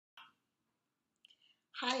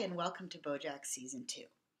Hi, and welcome to Bojack Season 2.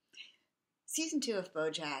 Season 2 of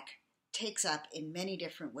Bojack takes up in many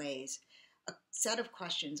different ways a set of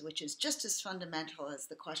questions which is just as fundamental as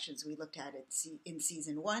the questions we looked at in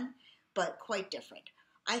Season 1, but quite different.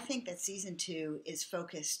 I think that Season 2 is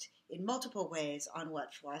focused in multiple ways on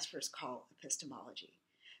what philosophers call epistemology.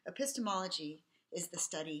 Epistemology is the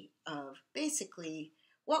study of basically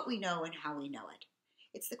what we know and how we know it.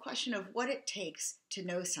 It's the question of what it takes to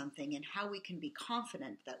know something and how we can be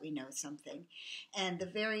confident that we know something, and the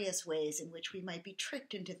various ways in which we might be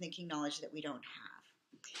tricked into thinking knowledge that we don't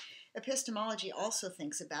have. Epistemology also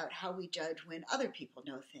thinks about how we judge when other people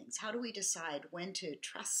know things. How do we decide when to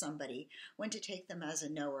trust somebody, when to take them as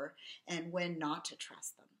a knower, and when not to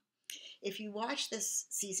trust them? If you watch this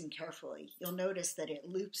season carefully, you'll notice that it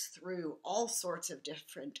loops through all sorts of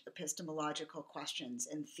different epistemological questions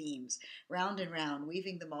and themes, round and round,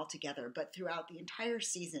 weaving them all together. But throughout the entire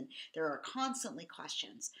season, there are constantly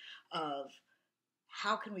questions of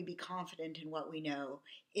how can we be confident in what we know?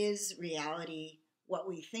 Is reality what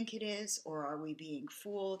we think it is, or are we being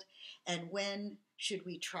fooled? And when should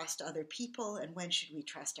we trust other people, and when should we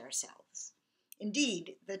trust ourselves?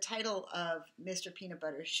 Indeed, the title of Mr. Peanut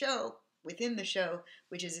Butter's show, within the show,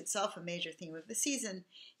 which is itself a major theme of the season,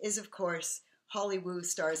 is, of course, Hollywood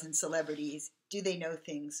stars and celebrities. Do they know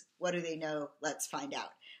things? What do they know? Let's find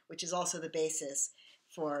out, which is also the basis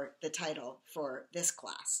for the title for this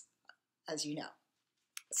class, as you know.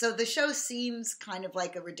 So the show seems kind of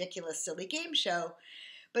like a ridiculous, silly game show,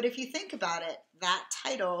 but if you think about it, that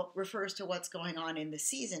title refers to what's going on in the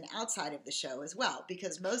season outside of the show as well,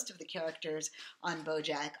 because most of the characters on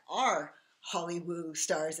Bojack are Hollywood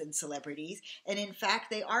stars and celebrities, and in fact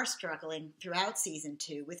they are struggling throughout season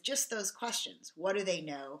 2 with just those questions. What do they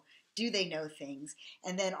know? Do they know things?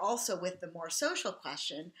 And then also with the more social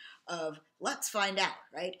question of let's find out,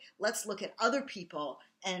 right? Let's look at other people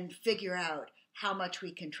and figure out how much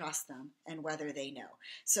we can trust them and whether they know.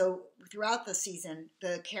 So throughout the season,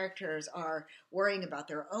 the characters are worrying about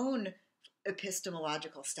their own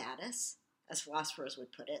epistemological status, as philosophers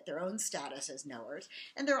would put it, their own status as knowers,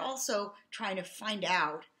 and they're also trying to find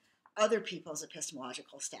out other people's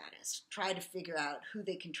epistemological status, try to figure out who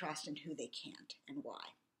they can trust and who they can't, and why.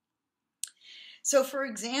 So for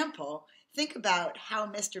example, think about how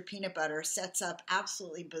Mr. Peanut Butter sets up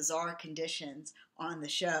absolutely bizarre conditions on the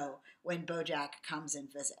show when Bojack comes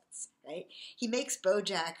and visits, right? He makes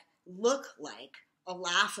Bojack look like a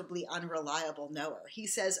laughably unreliable knower. He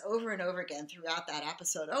says over and over again throughout that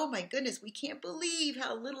episode, oh my goodness, we can't believe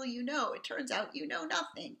how little you know. It turns out you know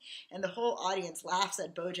nothing. And the whole audience laughs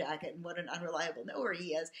at Bojack and what an unreliable knower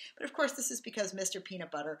he is. But of course, this is because Mr.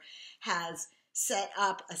 Peanut Butter has set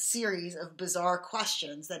up a series of bizarre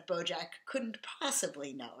questions that Bojack couldn't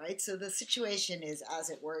possibly know, right? So the situation is, as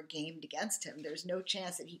it were, gamed against him. There's no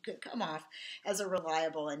chance that he could come off as a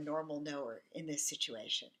reliable and normal knower in this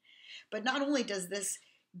situation. But not only does this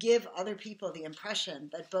give other people the impression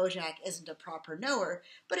that Bojack isn't a proper knower,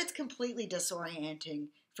 but it's completely disorienting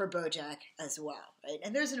for Bojack as well, right?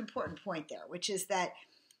 And there's an important point there, which is that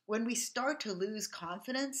when we start to lose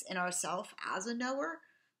confidence in ourselves as a knower,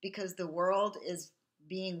 because the world is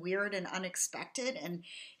being weird and unexpected, and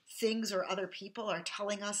things or other people are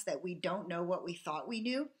telling us that we don't know what we thought we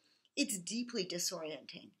knew, it's deeply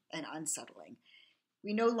disorienting and unsettling.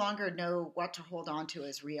 We no longer know what to hold on to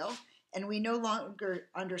as real, and we no longer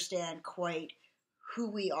understand quite who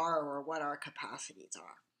we are or what our capacities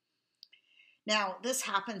are. Now, this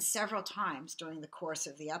happens several times during the course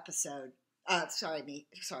of the episode.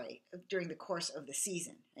 During the course of the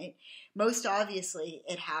season, right? Most obviously,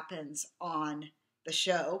 it happens on the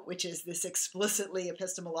show, which is this explicitly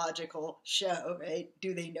epistemological show, right?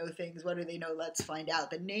 Do they know things? What do they know? Let's find out.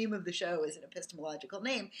 The name of the show is an epistemological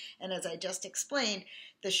name, and as I just explained,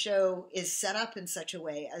 the show is set up in such a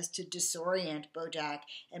way as to disorient Bojack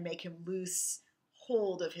and make him lose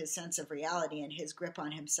hold of his sense of reality and his grip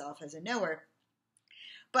on himself as a knower.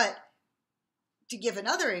 But to give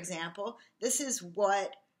another example, this is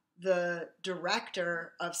what the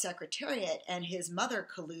director of Secretariat and his mother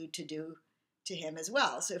collude to do to him as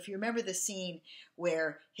well. So if you remember the scene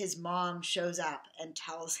where his mom shows up and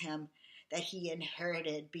tells him that he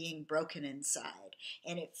inherited being broken inside,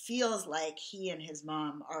 and it feels like he and his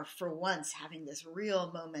mom are for once having this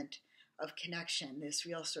real moment of connection, this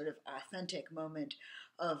real sort of authentic moment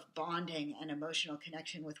of bonding and emotional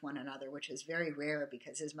connection with one another, which is very rare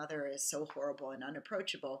because his mother is so horrible and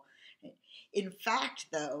unapproachable. In fact,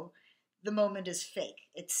 though, the moment is fake.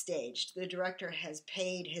 It's staged. The director has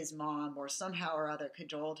paid his mom, or somehow or other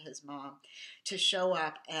cajoled his mom, to show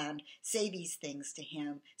up and say these things to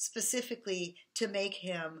him, specifically to make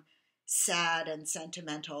him sad and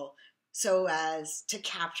sentimental so as to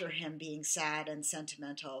capture him being sad and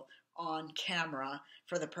sentimental on camera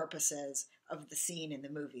for the purposes of the scene in the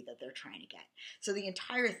movie that they're trying to get. So the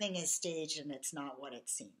entire thing is staged and it's not what it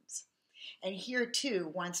seems. And here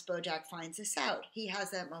too, once Bojack finds this out, he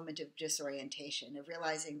has that moment of disorientation, of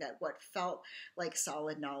realizing that what felt like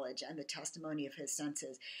solid knowledge and the testimony of his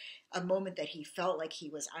senses, a moment that he felt like he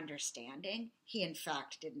was understanding, he in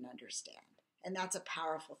fact didn't understand. And that's a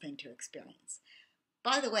powerful thing to experience.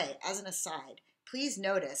 By the way, as an aside, please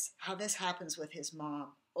notice how this happens with his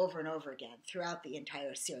mom over and over again throughout the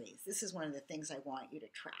entire series. This is one of the things I want you to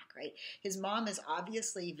track, right? His mom is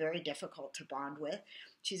obviously very difficult to bond with.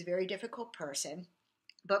 She's a very difficult person,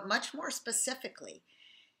 but much more specifically,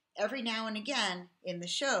 every now and again in the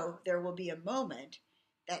show, there will be a moment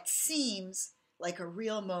that seems like a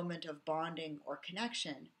real moment of bonding or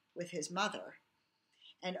connection with his mother.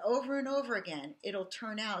 And over again, it'll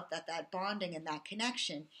turn out that that bonding and that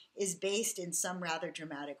connection is based in some rather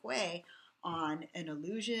dramatic way on an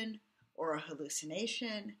illusion or a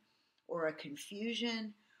hallucination or a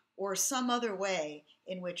confusion or some other way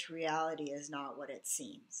in which reality is not what it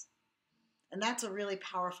seems. And that's a really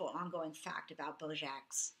powerful ongoing fact about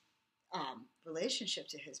Bojack's relationship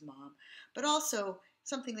to his mom, but also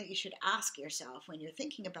something that you should ask yourself when you're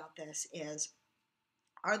thinking about this is,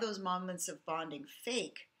 are those moments of bonding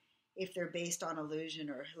fake if they're based on illusion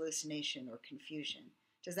or hallucination or confusion?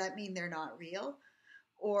 Does that mean they're not real?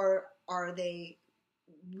 Or are they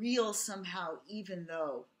real somehow even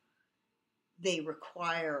though they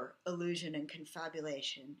require illusion and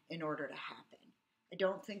confabulation in order to happen? I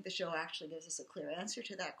don't think the show actually gives us a clear answer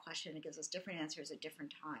to that question. It gives us different answers at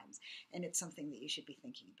different times, and it's something that you should be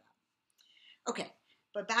thinking about. Okay,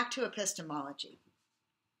 but back to epistemology.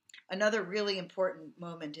 Another really important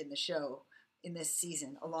moment in the show in this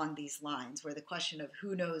season along these lines, where the question of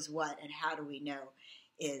who knows what and how do we know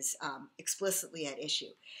is explicitly at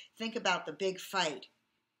issue. Think about the big fight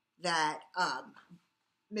that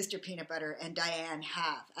Mr. Peanut Butter and Diane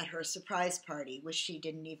have at her surprise party, which she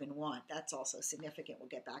didn't even want. That's also significant. We'll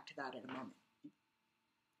get back to that in a moment.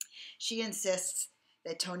 She insists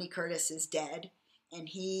that Tony Curtis is dead, and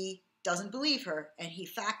he doesn't believe her, and he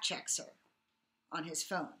fact checks her on his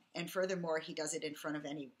phone. And furthermore, he does it in front of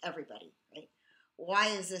everybody, right? Why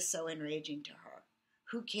is this so enraging to her?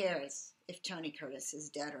 Who cares if Tony Curtis is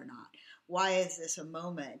dead or not? Why is this a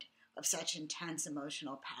moment of such intense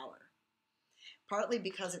emotional power? Partly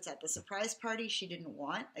because it's at the surprise party she didn't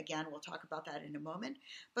want. Again, we'll talk about that in a moment.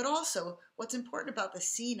 But also, what's important about the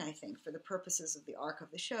scene, I think, for the purposes of the arc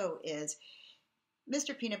of the show is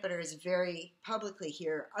Mr. Peanut Butter is very publicly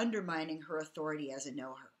here undermining her authority as a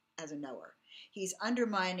knower. He's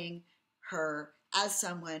undermining her as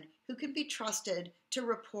someone who can be trusted to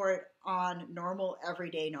report on normal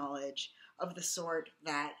everyday knowledge of the sort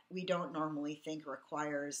that we don't normally think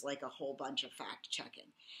requires like a whole bunch of fact checking.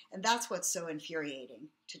 And that's what's so infuriating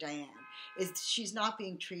to Diane, is she's not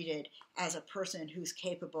being treated as a person who's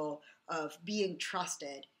capable of being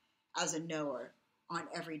trusted as a knower on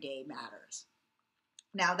everyday matters.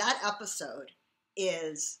 Now that episode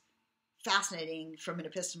is fascinating from an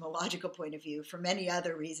epistemological point of view for many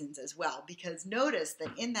other reasons as well, because notice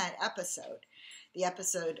that in that episode, the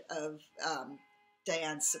episode of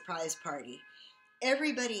Diane's surprise party,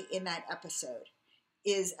 everybody in that episode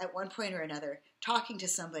is at one point or another talking to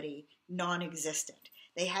somebody non-existent.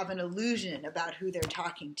 They have an illusion about who they're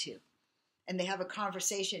talking to, and they have a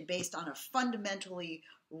conversation based on a fundamentally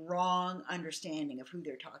wrong understanding of who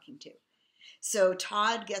they're talking to. So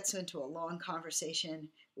Todd gets into a long conversation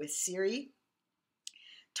with Siri.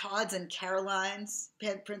 Todd's and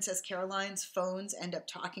Princess Caroline's phones end up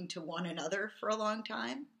talking to one another for a long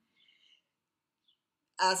time.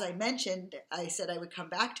 As I mentioned, I said I would come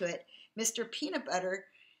back to it, Mr. Peanut Butter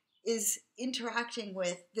is interacting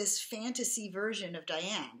with this fantasy version of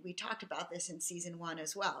Diane. We talked about this in season 1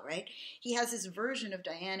 as well, right? He has this version of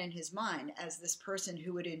Diane in his mind as this person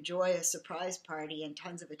who would enjoy a surprise party and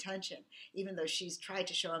tons of attention, even though she's tried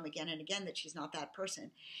to show him again and again that she's not that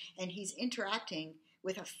person. And he's interacting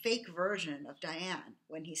with a fake version of Diane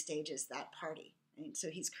when he stages that party. And so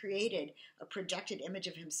he's created a projected image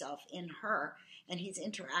of himself in her, and he's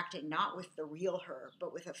interacting not with the real her,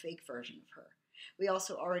 but with a fake version of her. We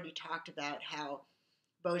also already talked about how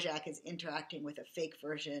Bojack is interacting with a fake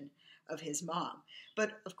version of his mom.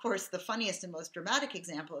 But of course, the funniest and most dramatic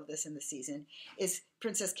example of this in the season is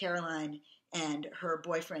Princess Caroline and her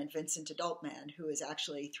boyfriend, Vincent Adultman, who is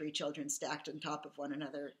actually 3 children stacked on top of one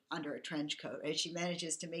another under a trench coat. Right? She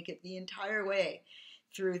manages to make it the entire way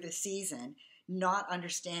through the season not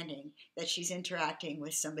understanding that she's interacting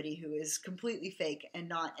with somebody who is completely fake and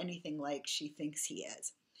not anything like she thinks he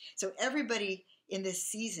is. So everybody in this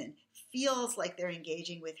season feels like they're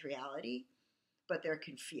engaging with reality, but they're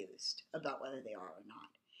confused about whether they are or not.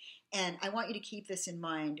 And I want you to keep this in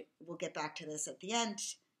mind. We'll get back to this at the end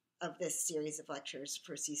of this series of lectures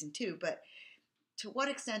for season 2, but to what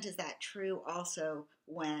extent is that true also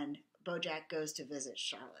when Bojack goes to visit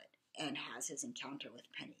Charlotte and has his encounter with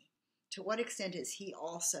Penny? To what extent is he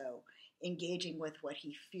also engaging with what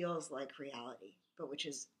he feels like reality, but which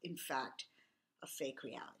is in fact a fake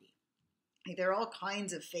reality? There are all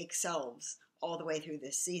kinds of fake selves all the way through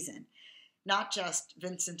this season. Not just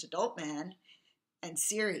Vincent Adultman and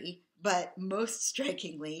Siri, but most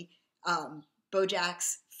strikingly,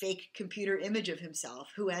 Bojack's fake computer image of himself,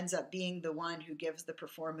 who ends up being the one who gives the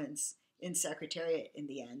performance in Secretariat in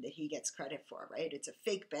the end that he gets credit for, right? It's a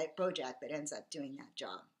fake Bojack that ends up doing that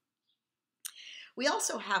job. We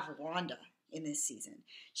also have Wanda in this season.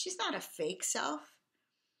 She's not a fake self,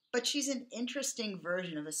 but she's an interesting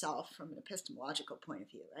version of a self from an epistemological point of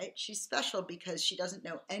view, right? She's special because she doesn't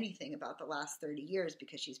know anything about the last 30 years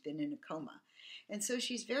because she's been in a coma. And so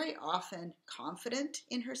she's very often confident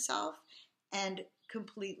in herself and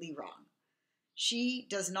completely wrong. She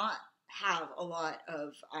does not have a lot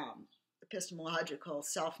of epistemological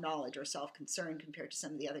self-knowledge or self-concern compared to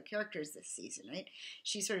some of the other characters this season, right?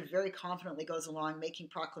 She sort of very confidently goes along making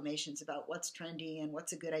proclamations about what's trendy and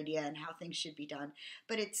what's a good idea and how things should be done,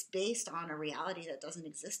 but it's based on a reality that doesn't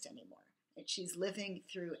exist anymore. And she's living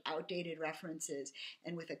through outdated references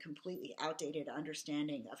and with a completely outdated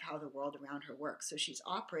understanding of how the world around her works. So she's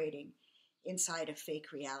operating inside a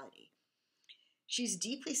fake reality. She's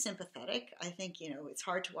deeply sympathetic. I think, it's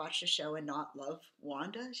hard to watch the show and not love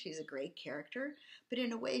Wanda. She's a great character, but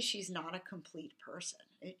in a way, she's not a complete person.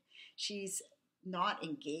 Right? She's not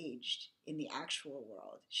engaged in the actual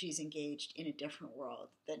world. She's engaged in a different world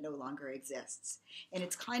that no longer exists. And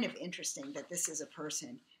it's kind of interesting that this is a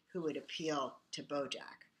person who would appeal to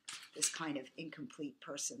Bojack, this kind of incomplete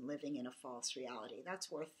person living in a false reality.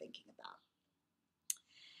 That's worth thinking about.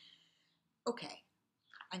 Okay.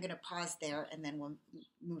 I'm going to pause there and then we'll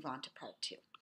move on to part 2.